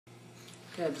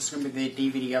Okay, this is going to be the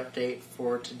DVD update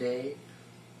for today.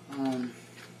 We've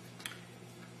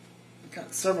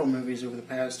got several movies over the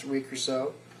past week or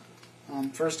so.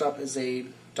 First up is a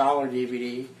dollar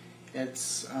DVD.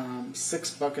 It's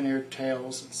 6 Buccaneer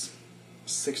Tales. It's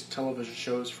 6 television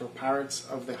shows for pirates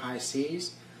of the high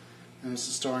seas. And this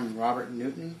is starring Robert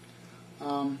Newton.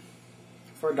 For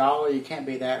 $1, you can't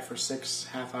beat that for 6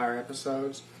 half-hour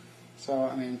episodes. So,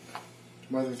 I mean,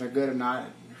 whether they're good or not,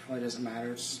 it really doesn't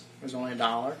matter. It's only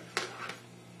 $1.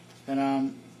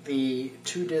 Then the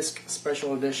 2-disc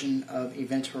special edition of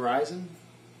Event Horizon.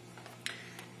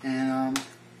 And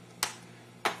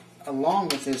along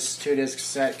with this 2-disc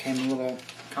set came a little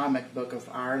comic book of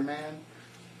Iron Man.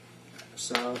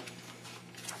 So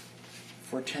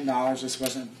for $10, this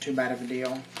wasn't too bad of a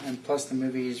deal. And plus the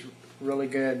movie is really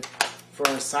good. For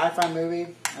a sci-fi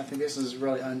movie, I think this is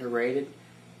really underrated.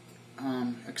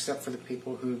 Except for the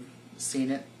people who've seen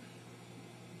it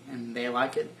and they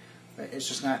like it. But it's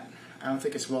just not, I don't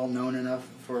think it's well known enough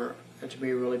for it to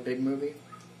be a really big movie,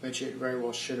 which it very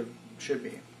well should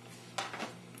be.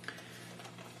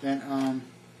 Then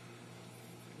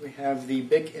we have The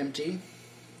Big Empty,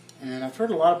 and I've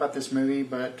heard a lot about this movie,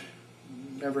 but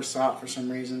never saw it for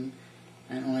some reason,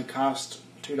 and it only cost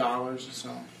 $2, so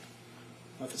we'll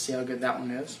have to see how good that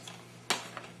one is.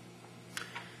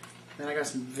 Then I got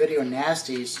some video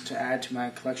nasties to add to my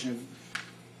collection of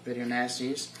video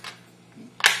nasties.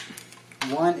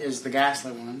 One is the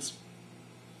Ghastly Ones,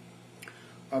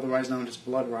 otherwise known as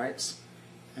Blood Rights,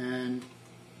 and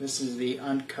this is the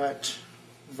uncut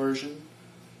version,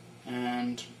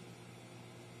 and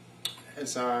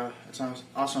it's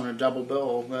also on a double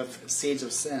bill with Seeds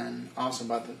of Sin, also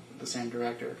by the same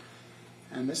director.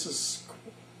 And this is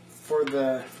for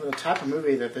the type of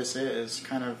movie that this is,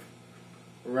 kind of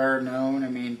rare known. I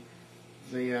mean,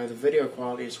 the video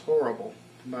quality is horrible,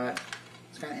 but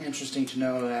it's kind of interesting to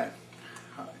know that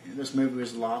this movie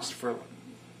was lost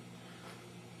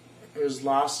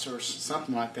or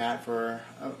something like that for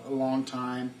a long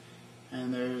time,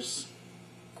 and there's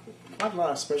quite a lot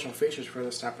of special features for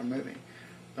this type of movie.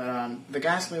 But the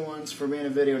Ghastly Ones, for being a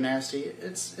video nasty,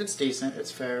 it's decent,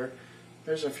 it's fair.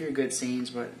 There's a few good scenes,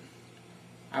 but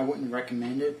I wouldn't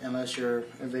recommend it unless you're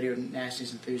a video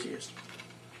nasties enthusiast.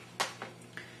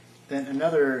 Then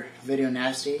another video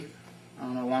nasty,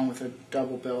 along with a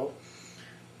double bill,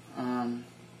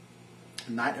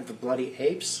 Night of the Bloody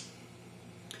Apes.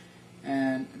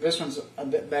 And this one's a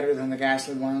bit better than the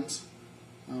Ghastly Ones.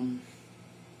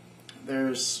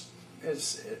 It's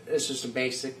just a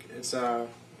basic. It's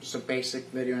just a basic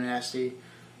video nasty.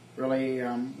 Really,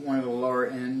 one of the lower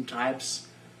end types.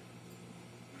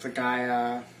 The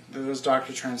guy, this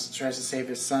doctor tries to save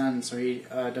his son, so he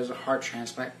does a heart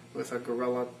transplant with a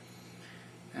gorilla.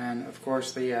 And of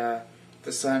course, the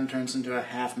son turns into a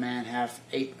half man, half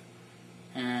ape,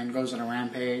 and goes on a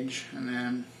rampage. And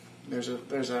then there's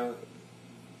a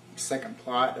second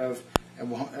plot of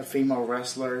a female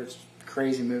wrestler. It's a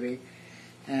crazy movie.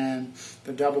 And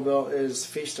the double bill is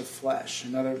Feast of Flesh,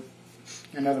 another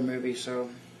movie. So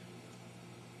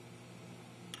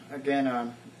again,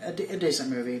 a decent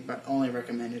movie, but only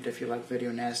recommended if you like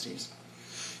video nasties.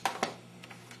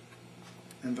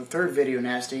 And the third video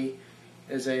nasty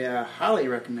is a highly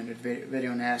recommended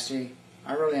video nasty.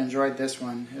 I really enjoyed this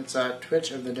one. It's Twitch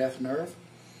of the Deaf Nerve,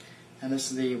 and this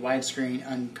is the widescreen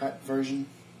uncut version.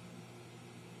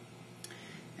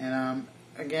 And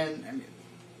again, I mean,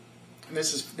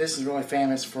 this is really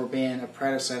famous for being a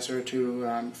predecessor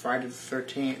to Friday the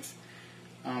 13th.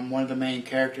 One of the main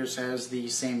characters has the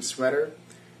same sweater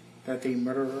that the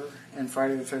murderer in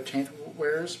Friday the 13th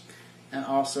wears, and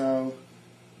also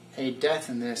a death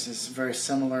in this is very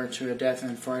similar to a death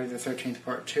in Friday the 13th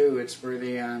Part 2. It's where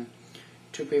the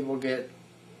 2 people get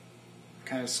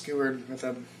kind of skewered with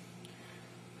a,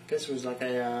 I guess it was like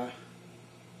a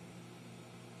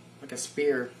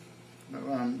spear.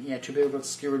 Yeah, 2 people got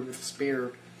skewered with a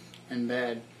spear in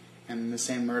bed, and the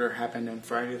same murder happened in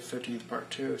Friday the 13th Part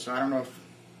 2. So I don't know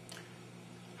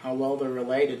how well they're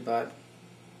related, but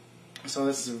so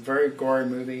this is a very gory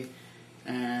movie,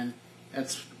 and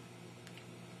it's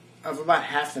of about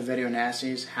half the video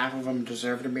nasties. Half of them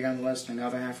deserve to be on the list, and the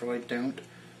other half really don't.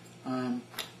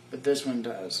 But this one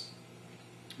does.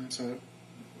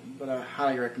 But a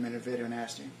highly recommended video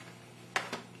nasty.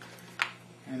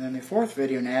 And then the fourth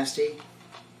video nasty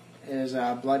is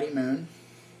Bloody Moon.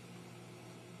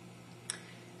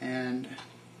 And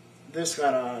this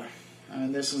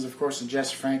this is of course a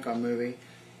Jess Franco movie.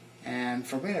 And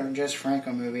for being a Jess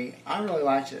Franco movie, I really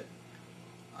liked it.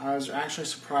 I was actually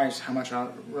surprised how much I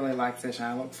really liked this, and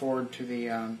I look forward to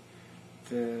the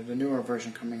newer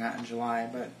version coming out in July.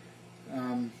 But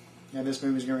Yeah, this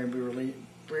movie's going to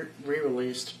be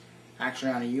re-released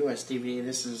actually on a U.S. DVD.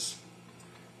 This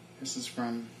is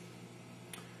from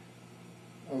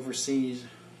overseas.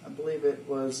 I believe it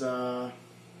was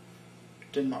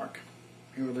Denmark.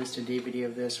 He released a DVD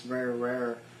of this, very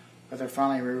rare, but they're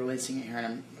finally re-releasing it here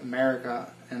in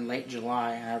America in late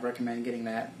July, and I recommend getting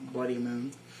that. Bloody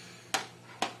Moon.